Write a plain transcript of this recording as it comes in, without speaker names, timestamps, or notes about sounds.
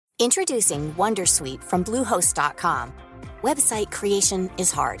Introducing Wondersuite from Bluehost.com. Website creation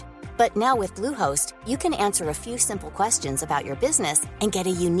is hard, but now with Bluehost, you can answer a few simple questions about your business and get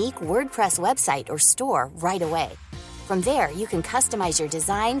a unique WordPress website or store right away. From there, you can customize your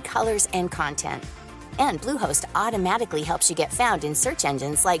design, colors, and content. And Bluehost automatically helps you get found in search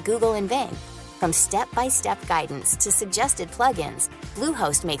engines like Google and Bing. From step-by-step guidance to suggested plugins,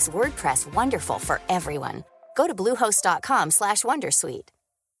 Bluehost makes WordPress wonderful for everyone. Go to bluehost.com/wondersuite.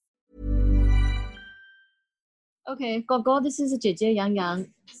 Okay, 哥哥, this is 姐姐 Yang Yang.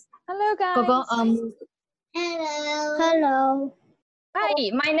 Hello, guys. 哥哥, Hello.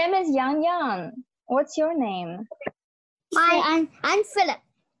 Hi, my name is Yang Yang. What's your name? I'm Philip.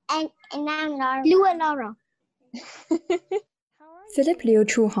 And I'm Laura. Liu and Laura. Philip Liu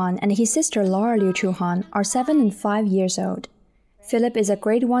Chuhan and his sister Laura Liu Chuhan are 7 and 5 years old. Philip is a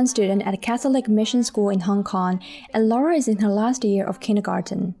grade 1 student at a Catholic mission school in Hong Kong, and Laura is in her last year of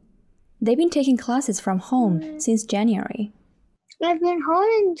kindergarten. They've been taking classes from home since January. I've been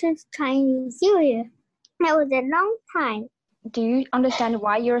home since Chinese New Year. That was a long time. Do you understand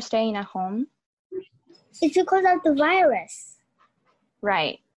why you're staying at home? It's because of the virus.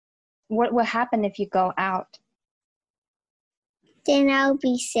 Right. What will happen if you go out? Then I'll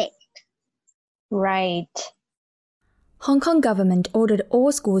be sick. Right. Hong Kong government ordered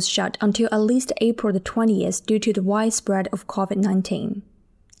all schools shut until at least April the 20th due to the widespread of COVID-19.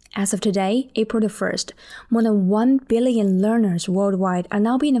 As of today, April the 1st, more than 1 billion learners worldwide are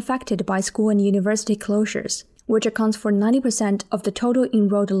now being affected by school and university closures, which accounts for 90% of the total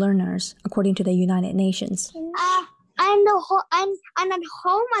enrolled learners, according to the United Nations. I'm at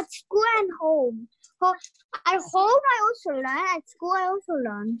home, at school and home. At home I also learn, at school I also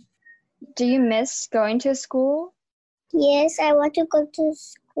learn. Do you miss going to school? Yes, I want to go to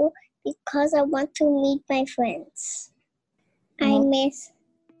school because I want to meet my friends. I miss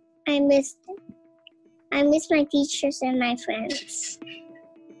my teachers and my friends.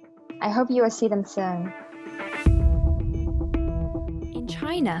 I hope you will see them soon. In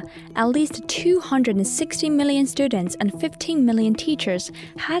China, at least 260 million students and 15 million teachers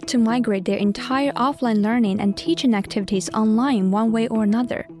had to migrate their entire offline learning and teaching activities online one way or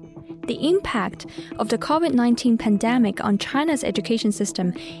another. The impact of the COVID-19 pandemic on China's education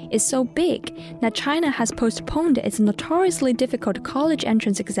system is so big that China has postponed its notoriously difficult college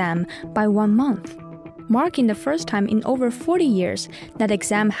entrance exam by 1 month, marking the first time in over 40 years that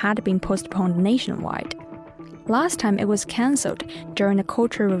exam had been postponed nationwide. Last time it was cancelled during the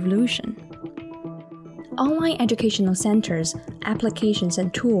Cultural Revolution. Online educational centers, applications,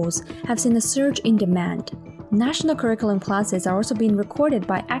 and tools have seen a surge in demand. National curriculum classes are also being recorded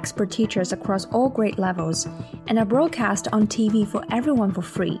by expert teachers across all grade levels and are broadcast on TV for everyone for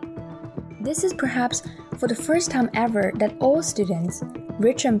free. This is perhaps for the first time ever that all students,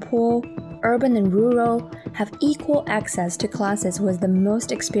 rich and poor, urban and rural, have equal access to classes with the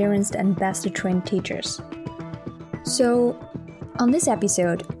most experienced and best trained teachers. So, on this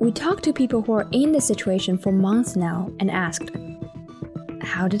episode, we talked to people who are in this situation for months now and asked,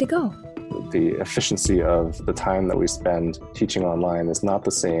 how did it go? The efficiency of the time that we spend teaching online is not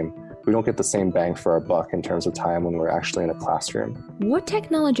the same. We don't get the same bang for our buck in terms of time when we're actually in a classroom. What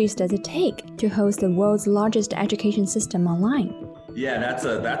technologies does it take to host the world's largest education system online? Yeah, that's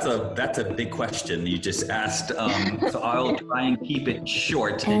a big question you just asked. So I'll try and keep it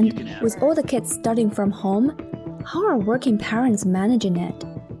short. And you can answer. with all the kids studying from home, how are working parents managing it?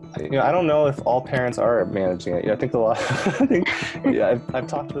 I don't know if all parents are managing it. I think a lot. I've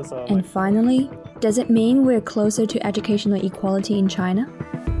talked to this. And finally, does it mean we're closer to educational equality in China?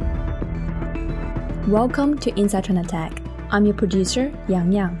 Welcome to Inside China Tech. I'm your producer,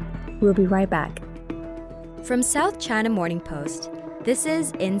 Yang Yang. We'll be right back. From South China Morning Post, this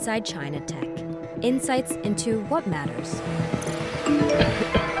is Inside China Tech. Insights into what matters.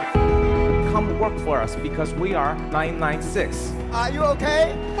 Come work for us because we are 996. Are you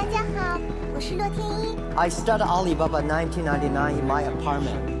okay? 大家好，我是乐天一。 I started Alibaba 1999 in my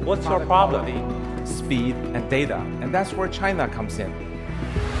apartment. What's your problem? Speed and data, and that's where China comes in.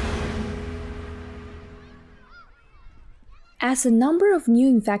 As the number of new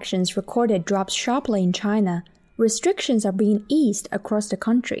infections recorded drops sharply in China, restrictions are being eased across the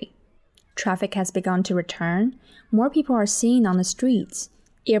country. Traffic has begun to return, more people are seen on the streets.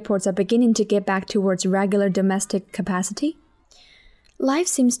 Airports are beginning to get back towards regular domestic capacity. Life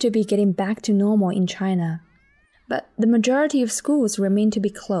seems to be getting back to normal in China. But the majority of schools remain to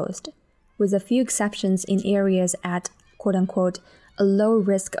be closed, with a few exceptions in areas at, quote-unquote, a low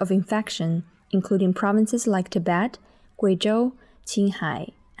risk of infection, including provinces like Tibet, Guizhou,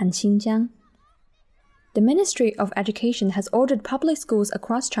 Qinghai, and Xinjiang. The Ministry of Education has ordered public schools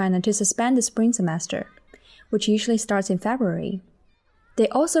across China to suspend the spring semester, which usually starts in February. They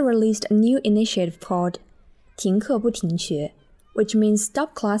also released a new initiative called 停课不停学, which means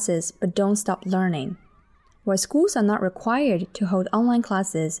stop classes but don't stop learning. While schools are not required to hold online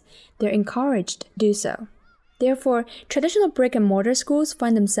classes, they're encouraged to do so. Therefore, traditional brick-and-mortar schools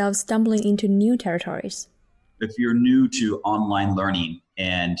find themselves stumbling into new territories. If you're new to online learning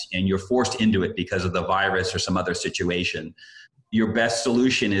and you're forced into it because of the virus or some other situation, your best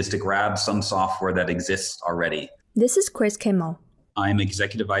solution is to grab some software that exists already. This is Chris Kimmel. I'm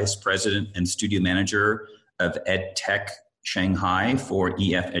Executive Vice President and Studio Manager of EdTech Shanghai for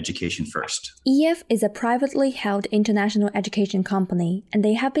EF Education First. EF is a privately held international education company, and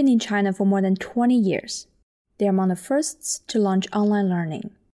they have been in China for more than 20 years. They are among the firsts to launch online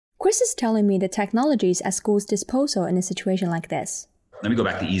learning. Chris is telling me the technology is at schools' disposal in a situation like this. Let me go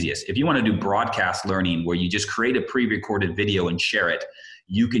back to the easiest. If you want to do broadcast learning where you just create a pre-recorded video and share it,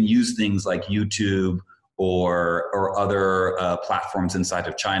 you can use things like YouTube or other platforms inside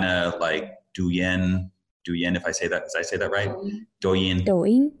of China like Douyin, if I say that, did I say that right?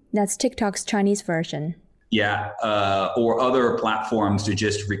 Douyin, that's TikTok's Chinese version. Yeah, or other platforms to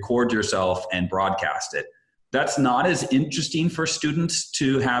just record yourself and broadcast it. That's not as interesting for students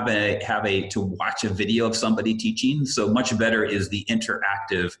to to watch a video of somebody teaching. So much better is the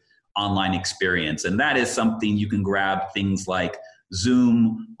interactive online experience. And that is something you can grab things like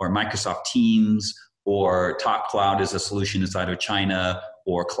Zoom or Microsoft Teams, or TalkCloud is a solution inside of China,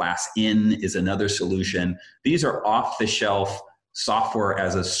 or ClassIn is another solution. These are off-the-shelf software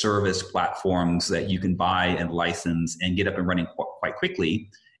as a service platforms that you can buy and license and get up and running quite quickly.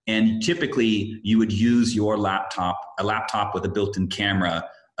 And typically you would use a laptop with a built-in camera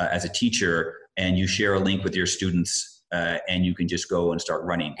as a teacher, and you share a link with your students and you can just go and start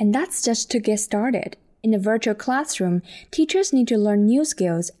running. And that's just to get started. In a virtual classroom, teachers need to learn new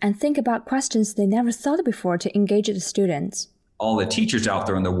skills and think about questions they never thought before to engage the students. All the teachers out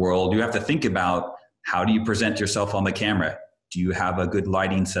there in the world, you have to think about, how do you present yourself on the camera? Do you have a good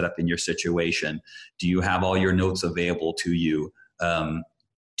lighting setup in your situation? Do you have all your notes available to you?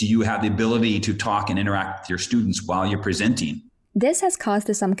 Do you have the ability to talk and interact with your students while you're presenting? This has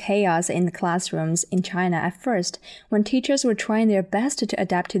caused some chaos in the classrooms in China at first, when teachers were trying their best to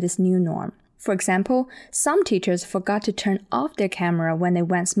adapt to this new norm. For example, some teachers forgot to turn off their camera when they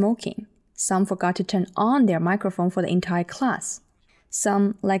went smoking. Some forgot to turn on their microphone for the entire class.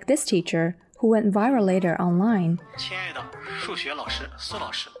 Some, like this teacher, who went viral later online,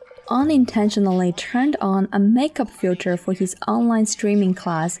 unintentionally turned on a makeup filter for his online streaming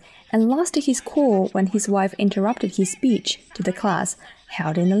class and lost his cool when his wife interrupted his speech to the class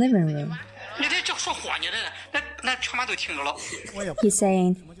held in the living room. He's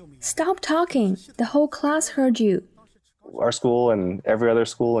saying, "Stop talking, the whole class heard you." Our school and every other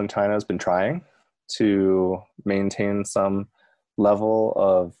school in China has been trying to maintain some level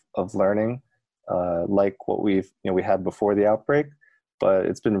of learning like what we had before the outbreak, but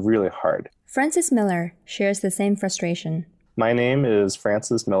it's been really hard. Francis Miller shares the same frustration. My name is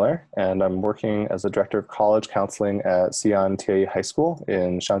Francis Miller, and I'm working as the Director of College Counseling at Xi'an Tie High School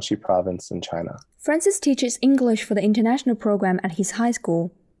in Shanxi Province in China. Francis teaches English for the international program at his high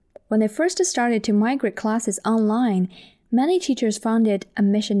school. When they first started to migrate classes online, many teachers found it a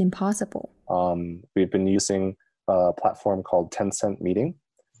mission impossible. We've been using a platform called Tencent Meeting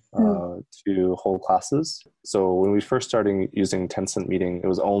to hold classes. So when we first started using Tencent Meeting, it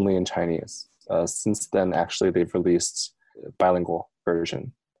was only in Chinese. Since then, actually, they've released a bilingual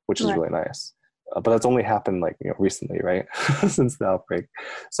version, which is really nice. But that's only happened recently, right? Since the outbreak.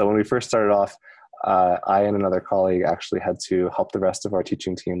 So when we first started off, I and another colleague actually had to help the rest of our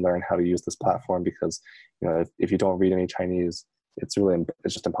teaching team learn how to use this platform because, if you don't read any Chinese, it's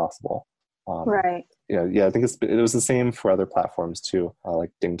just impossible. Right. I think it was the same for other platforms too,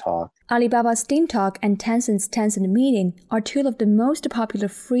 like DingTalk. Alibaba's DingTalk and Tencent's Tencent Meeting are two of the most popular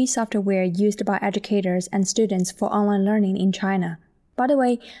free software used by educators and students for online learning in China. By the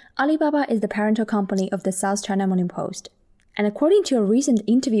way, Alibaba is the parental company of the South China Morning Post. And according to a recent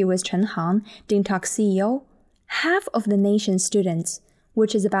interview with Chen Han, DingTalk's CEO, half of the nation's students,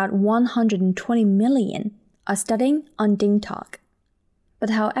 which is about 120 million, are studying on DingTalk. But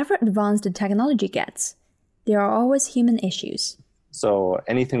however advanced the technology gets, there are always human issues. So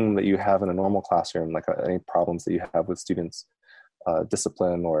anything that you have in a normal classroom, like any problems that you have with students,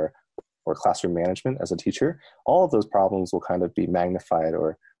 discipline or classroom management as a teacher, all of those problems will kind of be magnified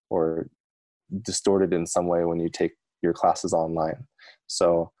or distorted in some way when you take your classes online.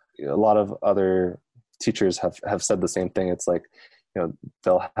 So a lot of other teachers have said the same thing. It's like,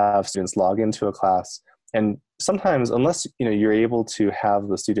 they'll have students log into a class And sometimes, unless you're able to have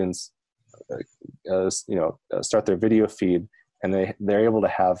the students start their video feed, and they're able to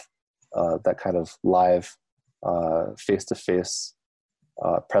have that kind of live face-to-face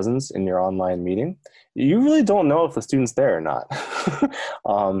presence in your online meeting, you really don't know if the student's there or not.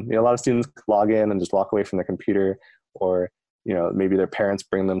 A lot of students log in and just walk away from their computer, or maybe their parents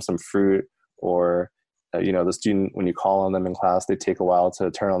bring them some fruit, or the student, when you call on them in class, they take a while to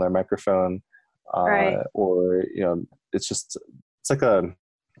turn on their microphone. Right. Or it's like a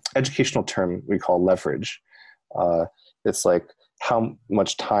educational term we call leverage. It's like how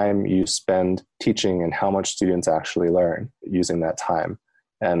much time you spend teaching and how much students actually learn using that time.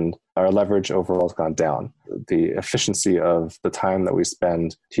 And our leverage overall has gone down. The efficiency of the time that we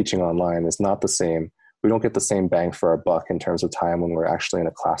spend teaching online is not the same. We don't get the same bang for our buck in terms of time when we're actually in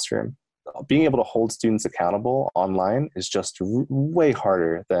a classroom. Being able to hold students accountable online is just way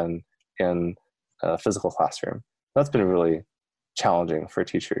harder than in a physical classroom. That's been really challenging for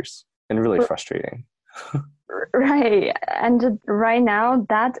teachers and really frustrating. Right. And right now,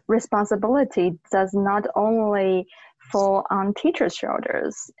 that responsibility does not only fall on teachers'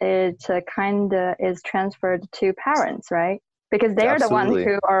 shoulders. It kind of is transferred to parents, right? Because they are the ones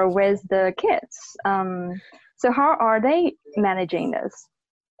who are with the kids. So how are they managing this?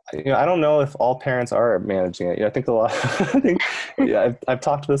 I don't know if all parents are managing it. I think I've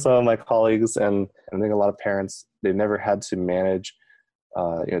talked with some of my colleagues, and I think a lot of parents, they've never had to manage,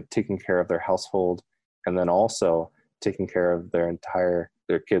 taking care of their household, and then also taking care of their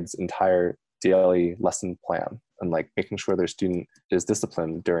kids' entire daily lesson plan, and like making sure their student is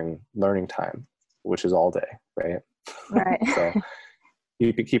disciplined during learning time, which is all day, right? Right. So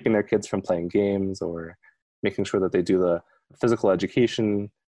you'd be keeping their kids from playing games, or making sure that they do the physical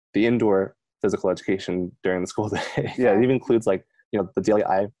education, the indoor physical education during the school day. Yeah, it even includes the daily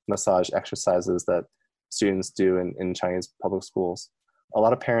eye massage exercises that students do in Chinese public schools. A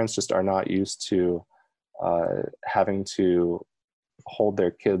lot of parents just are not used to having to hold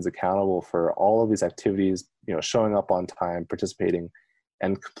their kids accountable for all of these activities, showing up on time, participating,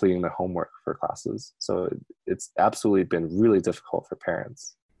 and completing the homework for classes. So it's absolutely been really difficult for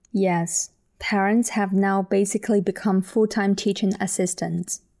parents. Yes, parents have now basically become full-time teaching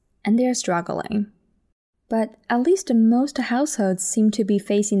assistants, and they're struggling. But at least most households seem to be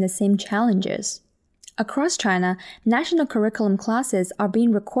facing the same challenges. Across China, national curriculum classes are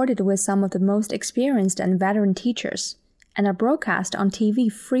being recorded with some of the most experienced and veteran teachers, and are broadcast on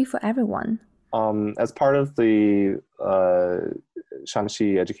TV free for everyone. As part of the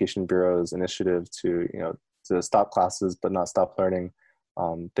Shanxi Education Bureau's initiative to stop classes but not stop learning,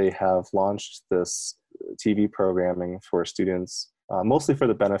 they have launched this TV programming for students, mostly for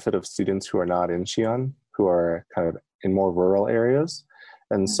the benefit of students who are not in Xi'an, who are kind of in more rural areas.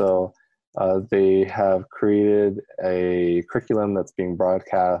 And so they have created a curriculum that's being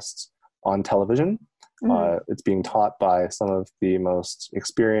broadcast on television. It's being taught by some of the most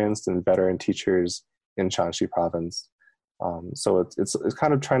experienced and veteran teachers in Shanxi province. So it's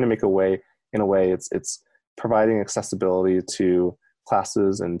kind of trying to make it's providing accessibility to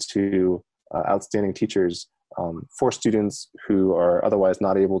classes and to outstanding teachers for students who are otherwise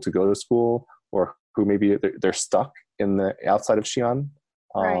not able to go to school, or who maybe they're stuck in the outside of Xi'an,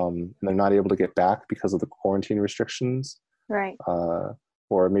 and they're not able to get back because of the quarantine restrictions. Right.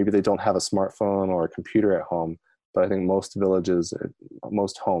 Or maybe they don't have a smartphone or a computer at home. But I think most villages,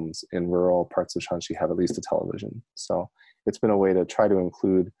 most homes in rural parts of Shanxi have at least a television. So it's been a way to try to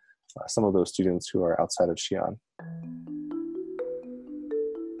include some of those students who are outside of Xi'an.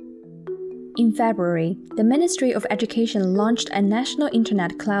 In February, the Ministry of Education launched a national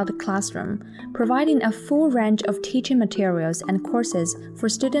internet cloud classroom, providing a full range of teaching materials and courses for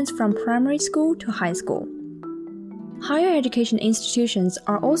students from primary school to high school. Higher education institutions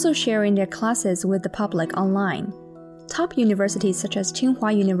are also sharing their classes with the public online. Top universities such as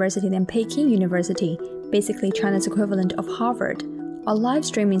Tsinghua University and Peking University, basically China's equivalent of Harvard, are live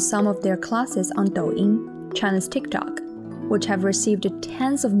streaming some of their classes on Douyin, China's TikTok, which have received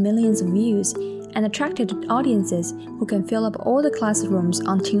tens of millions of views and attracted audiences who can fill up all the classrooms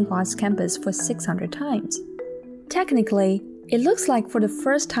on Tsinghua's campus for 600 times. Technically, it looks like for the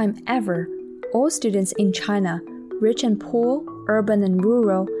first time ever, all students in China, rich and poor, urban and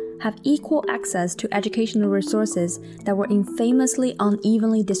rural, have equal access to educational resources that were infamously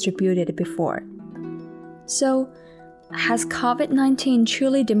unevenly distributed before. So, has COVID-19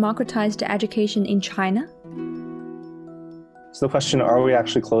 truly democratized education in China? So the question, are we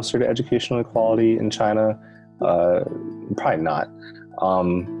actually closer to educational equality in China? Probably not.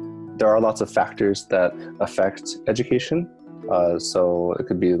 There are lots of factors that affect education. So it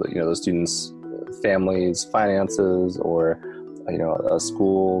could be, the students families' finances or a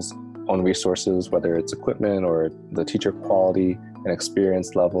school's own resources, whether it's equipment or the teacher quality and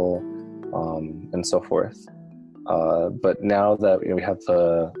experience level, and so forth. But now that we have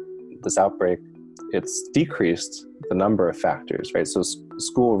this outbreak, it's decreased the number of factors, right? So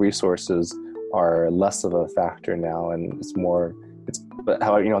school resources are less of a factor now, and but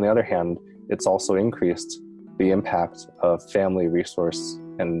how, on the other hand, it's also increased the impact of family resource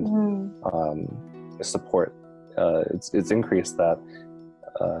and support. It's increased that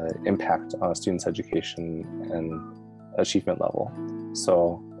impact on a student's education and achievement level.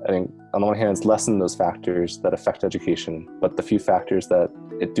 So I think on the one hand, it's lessened those factors that affect education, but the few factors that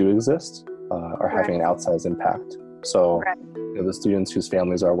it do exist are having an outsized impact. So the students whose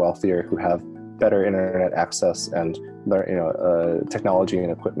families are wealthier, who have better internet access and technology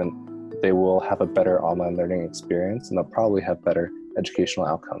and equipment, they will have a better online learning experience, and they'll probably have better educational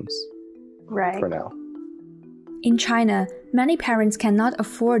outcomes for now. In China, many parents cannot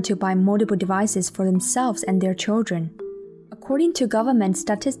afford to buy multiple devices for themselves and their children. According to government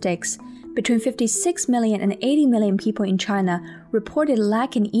statistics, between 56 million and 80 million people in China reported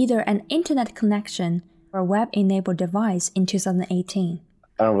lacking either an internet connection or a web-enabled device in 2018.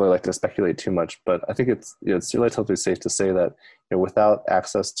 I don't really like to speculate too much, but I think it's relatively safe to say that without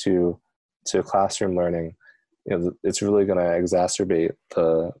access to classroom learning, it's really going to exacerbate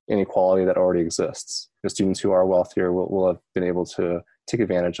the inequality that already exists. The students who are wealthier will have been able to take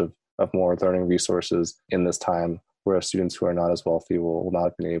advantage of more learning resources in this time, whereas students who are not as wealthy will not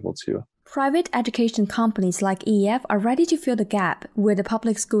have been able to. Private education companies like EF are ready to fill the gap where the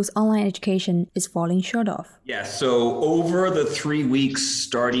public school's online education is falling short of. Yeah, so over the 3 weeks,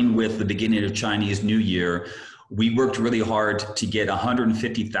 starting with the beginning of Chinese New Year, we worked really hard to get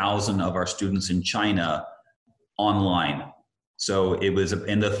 150,000 of our students in China online. So it was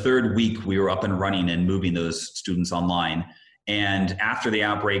in the third week we were up and running and moving those students online. And after the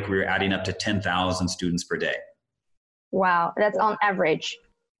outbreak, we were adding up to 10,000 students per day. Wow, that's on average.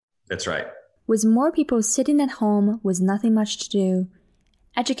 That's right. With more people sitting at home with nothing much to do,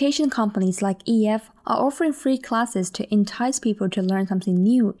 education companies like EF are offering free classes to entice people to learn something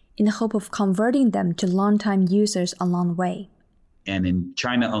new in the hope of converting them to long-time users along the way. And in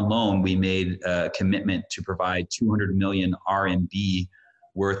China alone, we made a commitment to provide 200 million RMB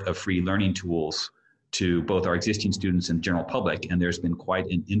worth of free learning tools to both our existing students and general public. And there's been quite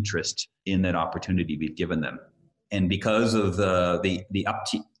an interest in that opportunity we've given them. And because of the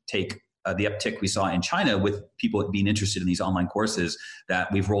uptick we saw in China with people being interested in these online courses, that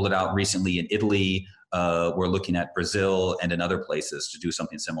we've rolled it out recently in Italy. We're looking at Brazil and in other places to do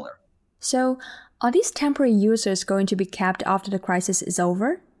something similar. So, are these temporary users going to be kept after the crisis is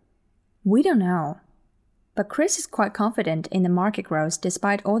over? We don't know. But Chris is quite confident in the market growth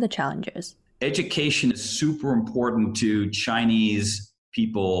despite all the challenges. Education is super important to Chinese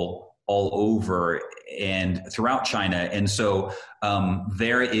people all over and throughout China. And so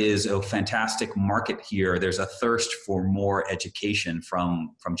there is a fantastic market here. There's a thirst for more education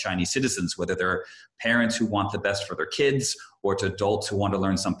from Chinese citizens, whether they're parents who want the best for their kids or to adults who want to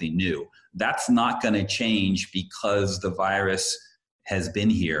learn something new. That's not going to change because the virus has been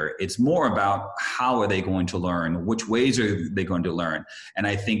here. It's more about how are they going to learn, which ways are they going to learn. And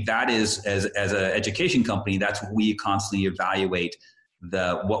I think that is, as an education company, that's what we constantly evaluate,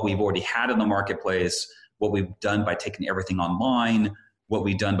 what we've already had in the marketplace, what we've done by taking everything online, what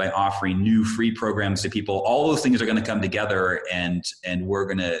we've done by offering new free programs to people. All those things are going to come together, and we're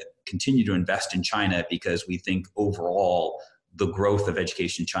going to continue to invest in China because we think overall the growth of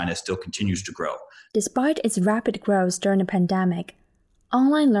education in China still continues to grow. Despite its rapid growth during the pandemic,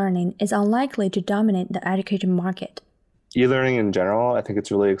 online learning is unlikely to dominate the education market. E-learning in general, I think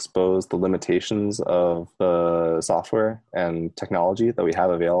it's really exposed the limitations of the software and technology that we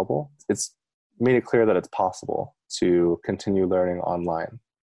have available. It's made it clear that it's possible to continue learning online.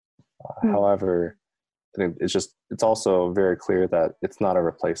 However, I think it's also very clear that it's not a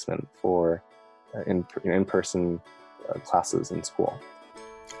replacement for in-person classes in school.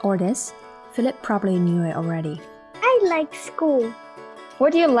 Or this, Philip probably knew it already. I like school.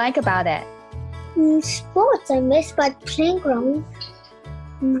 What do you like about it? Sports, I miss, but playground,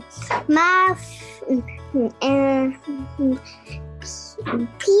 math,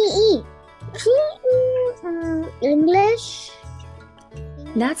 PE, English.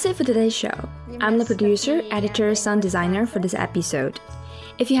 That's it for today's show. I'm the producer, editor, sound designer for this episode.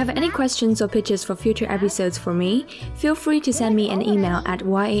 If you have any questions or pitches for future episodes for me, feel free to send me an email at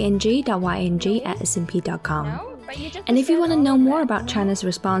yang.yang@smp.com. And if you want to know more about China's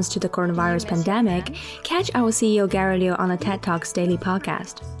response to the coronavirus pandemic, catch our CEO Gary Liu on the TED Talks Daily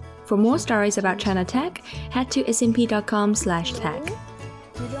podcast. For more stories about China Tech, head to smp.com/tech.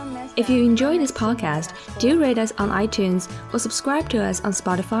 If you enjoy this podcast, do rate us on iTunes or subscribe to us on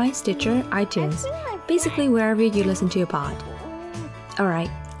Spotify, Stitcher, iTunes, basically wherever you listen to your pod.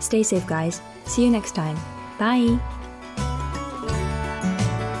 Alright, stay safe guys. See you next time. Bye!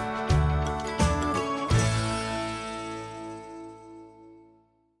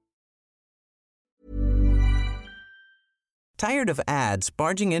 Tired of ads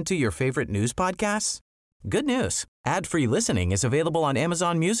barging into your favorite news podcasts? Good news. Ad-free listening is available on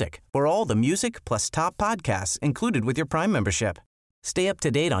Amazon Music for all the music plus top podcasts included with your Prime membership. Stay up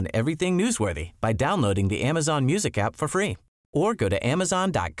to date on everything newsworthy by downloading the Amazon Music app for free or go to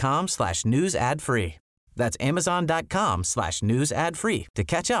amazon.com/news ad free. That's amazon.com/news ad free to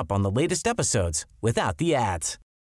catch up on the latest episodes without the ads.